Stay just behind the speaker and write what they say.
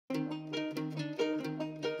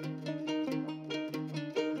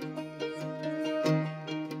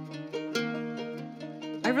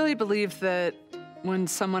really believe that when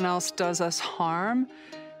someone else does us harm,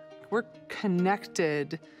 we're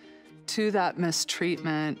connected to that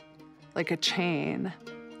mistreatment like a chain.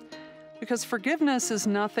 Because forgiveness is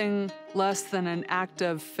nothing less than an act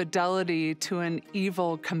of fidelity to an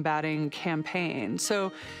evil combating campaign.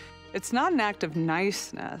 So it's not an act of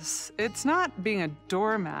niceness. It's not being a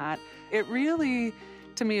doormat. It really,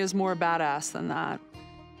 to me, is more badass than that.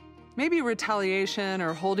 Maybe retaliation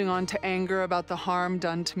or holding on to anger about the harm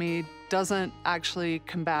done to me doesn't actually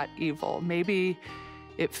combat evil. Maybe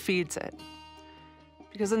it feeds it.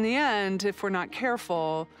 Because in the end, if we're not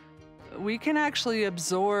careful, we can actually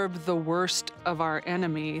absorb the worst of our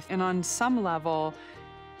enemy and on some level,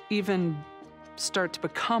 even start to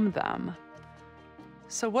become them.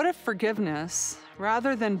 So what if forgiveness,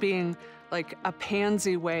 rather than being like a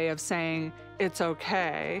pansy way of saying it's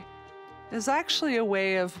okay, is actually a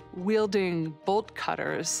way of wielding bolt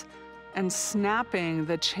cutters and snapping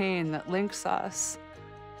the chain that links us?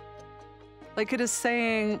 Like it is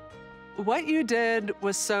saying, what you did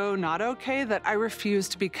was so not okay that I refuse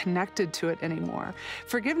to be connected to it anymore.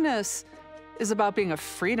 Forgiveness is about being a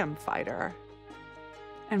freedom fighter.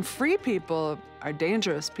 And free people are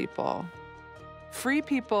dangerous people. Free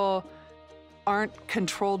people aren't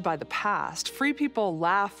controlled by the past. Free people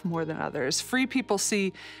laugh more than others. Free people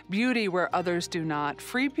see beauty where others do not.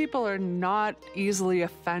 Free people are not easily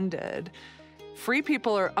offended. Free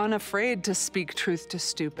people are unafraid to speak truth to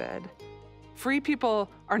stupid. Free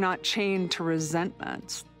people are not chained to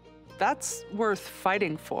resentments. That's worth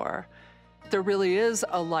fighting for. There really is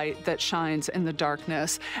a light that shines in the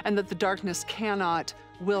darkness, and that the darkness cannot,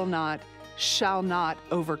 will not, shall not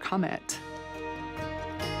overcome it.